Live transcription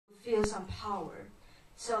some power.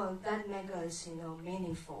 So that makes us,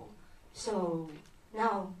 meaningful. So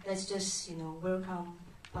now let's just, welcome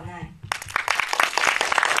Ba奈.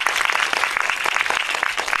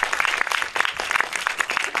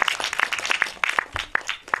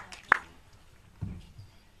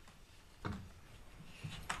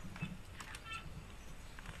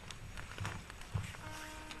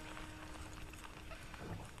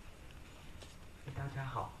 大家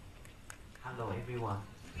好 ，Hello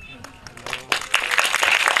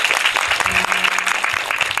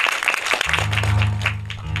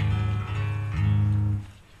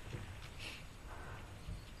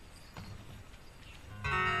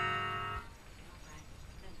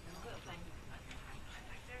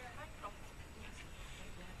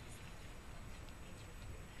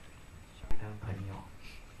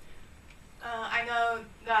know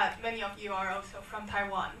that many of you are also from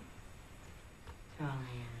Taiwan. 像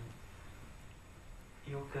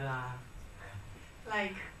优哥啊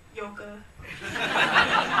Like yoga.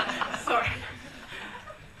 Sorry.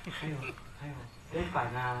 还有非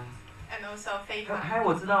凡啊， And also Fei 还有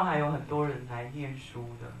我知道还有很多人来念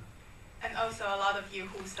书的。And also a lot of you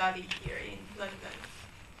who study here in London.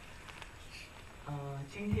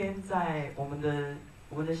 今天在我们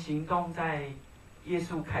的行动在耶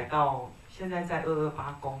稣凯道，现在在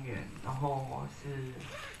228公园，然后是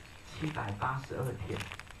782天。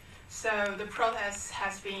So the protest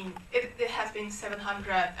has been it has been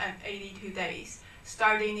 782 days,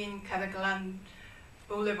 starting in Cataclan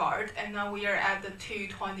Boulevard, and now we are at the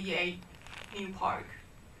 228 New Park.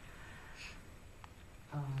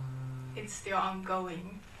 It's still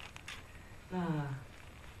ongoing. 那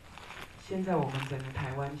现在我们整个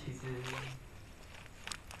台湾其实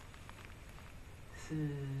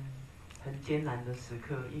是很艰难的时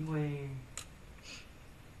刻，因为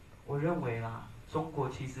我认为啦，中国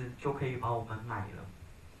其实就可以把我们买了，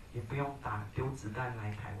也不用丢子弹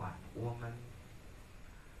来台湾。我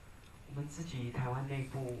们自己台湾内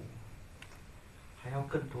部还要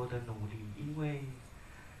更多的努力，因为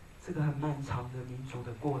这个很漫长的民主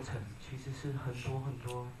的过程，其实是很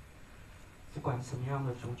多，不管什么样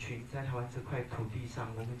的族群，在台湾这块土地上，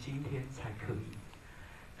我们今天才可以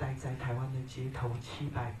待在台湾的街头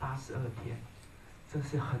782天，这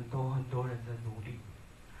是很多人的努力。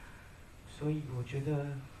所以我觉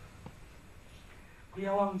得，不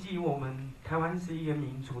要忘记我们台湾是一个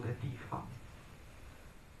民主的地方，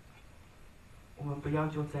我们不要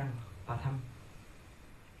就这样把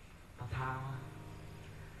它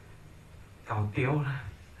搞丢了。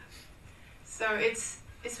So it's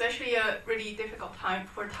especially a really difficult time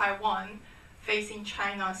for Taiwan facing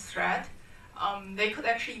China's threat. They could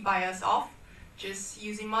actually buy us off just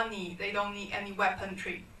using money. They don't need any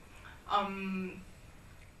weaponry.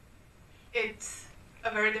 It's a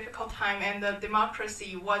very difficult time, and the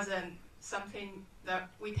democracy wasn't something that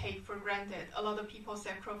we take for granted. A lot of people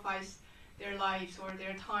sacrifice their lives or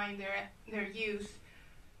their time, their youth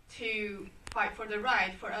to fight for the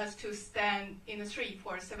right for us to stand in the street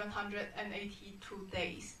for 782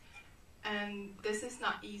 days. And this is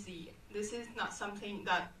not easy. This is not something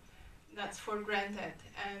that's for granted.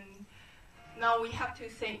 And now we have to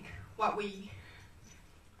think what we...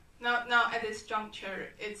 Now at this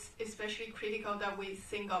juncture, it's especially critical that we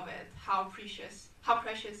think of it, how precious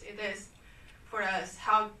it is for us,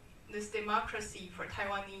 how this democracy for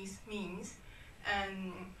Taiwanese means,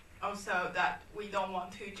 and also that we don't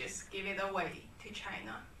want to just give it away to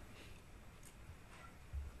China.